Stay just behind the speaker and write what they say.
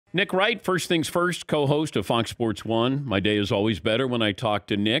Nick Wright, first things first, co-host of Fox Sports 1. My day is always better when I talk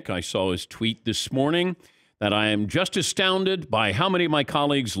to Nick. I saw his tweet this morning that I am just astounded by how many of my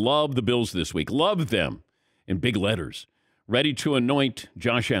colleagues love the Bills this week. Love them in big letters. Ready to anoint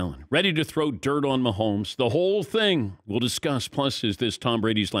Josh Allen. Ready to throw dirt on Mahomes. The whole thing we'll discuss. Plus, is this Tom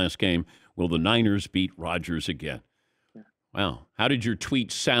Brady's last game? Will the Niners beat Rodgers again? Wow. How did your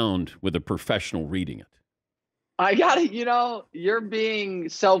tweet sound with a professional reading it? I got it. You're being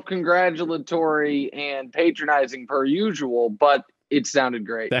self-congratulatory and patronizing per usual, but it sounded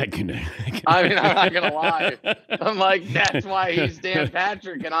great. Thank you, Nick. I mean, I'm not going to lie. I'm like, that's why he's Dan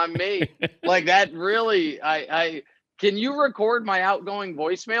Patrick and I'm me. Like, that really, can you record my outgoing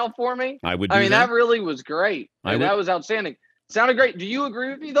voicemail for me? I would. That really was great. That was outstanding. Sounded great. Do you agree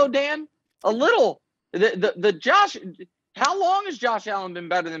with me though, Dan? A little. The Josh. How long has Josh Allen been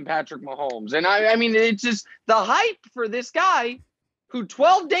better than Patrick Mahomes? And I mean, it's just the hype for this guy who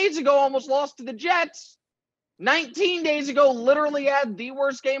 12 days ago almost lost to the Jets. 19 days ago literally had the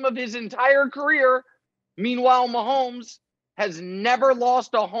worst game of his entire career. Meanwhile, Mahomes has never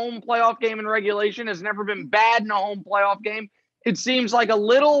lost a home playoff game in regulation, has never been bad in a home playoff game. It seems like a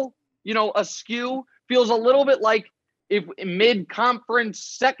little, askew, feels a little bit like if mid-conference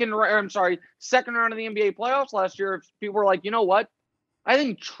second round of the NBA playoffs last year, if people were like, you know what? I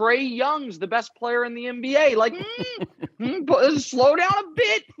think Trae Young's the best player in the NBA. Like, slow down a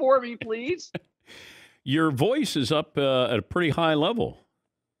bit for me, please. Your voice is up at a pretty high level.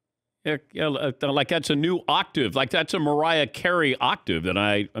 Yeah, like that's a new octave. Like that's a Mariah Carey octave that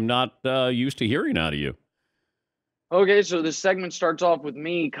I'm not used to hearing out of you. Okay, so this segment starts off with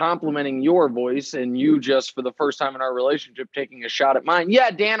me complimenting your voice and you just, for the first time in our relationship, taking a shot at mine.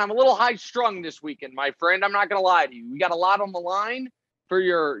 Yeah, Dan, I'm a little high-strung this weekend, my friend. I'm not going to lie to you. We got a lot on the line for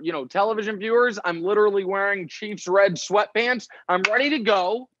your, television viewers. I'm literally wearing Chiefs red sweatpants. I'm ready to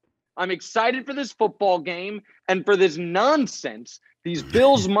go. I'm excited for this football game and for this nonsense. These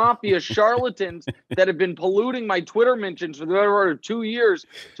Bills Mafia charlatans that have been polluting my Twitter mentions for the better part of 2 years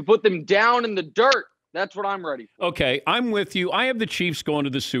to put them down in the dirt. That's what I'm ready for. Okay, I'm with you. I have the Chiefs going to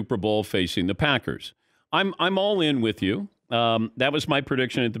the Super Bowl facing the Packers. I'm all in with you. That was my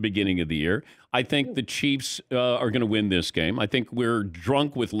prediction at the beginning of the year. I think the Chiefs are going to win this game. I think we're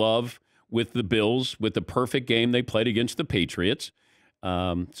drunk with love with the Bills, with the perfect game they played against the Patriots.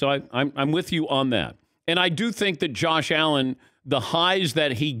 So I'm with you on that. And I do think that Josh Allen, the highs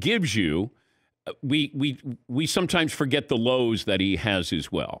that he gives you, we sometimes forget the lows that he has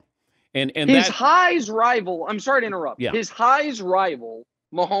as well. And his highs rival, I'm sorry to interrupt. Yeah. His highs rival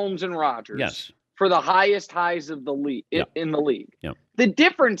Mahomes and Rodgers. Yes. For the highest highs of the league in the league. Yeah. The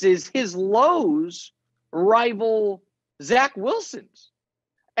difference is his lows rival Zach Wilson's.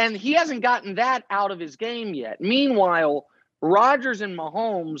 And he hasn't gotten that out of his game yet. Meanwhile, Rodgers and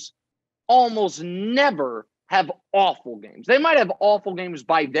Mahomes almost never have awful games. They might have awful games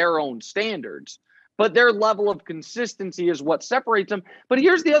by their own standards, but their level of consistency is what separates them. But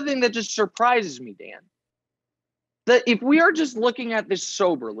here's the other thing that just surprises me, Dan. That if we are just looking at this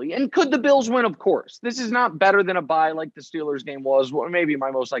soberly, and could the Bills win? Of course. This is not better than a bye like the Steelers game was. Maybe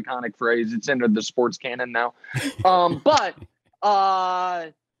my most iconic phrase. It's entered the sports canon now.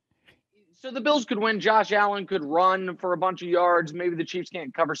 So the Bills could win. Josh Allen could run for a bunch of yards. Maybe the Chiefs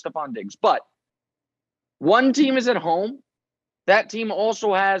can't cover Stephon Diggs. But one team is at home. That team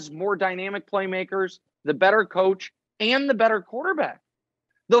also has more dynamic playmakers, the better coach, and the better quarterback.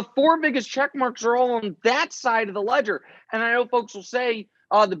 The four biggest check marks are all on that side of the ledger. And I know folks will say,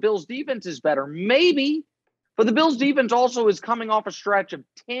 the Bills' defense is better. Maybe. But the Bills' defense also is coming off a stretch of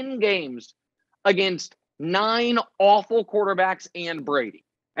 10 games against 9 awful quarterbacks and Brady.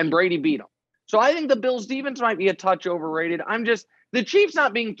 And Brady beat them. So I think the Bills' defense might be a touch overrated. The Chiefs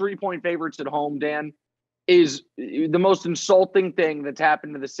not being 3-point favorites at home, Dan, is the most insulting thing that's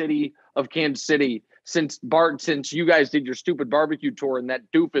happened to the city of Kansas City since you guys did your stupid barbecue tour and that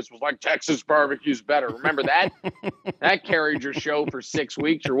doofus was like, Texas barbecue's better. Remember that? That carried your show for 6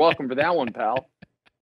 weeks. You're welcome for that one, pal.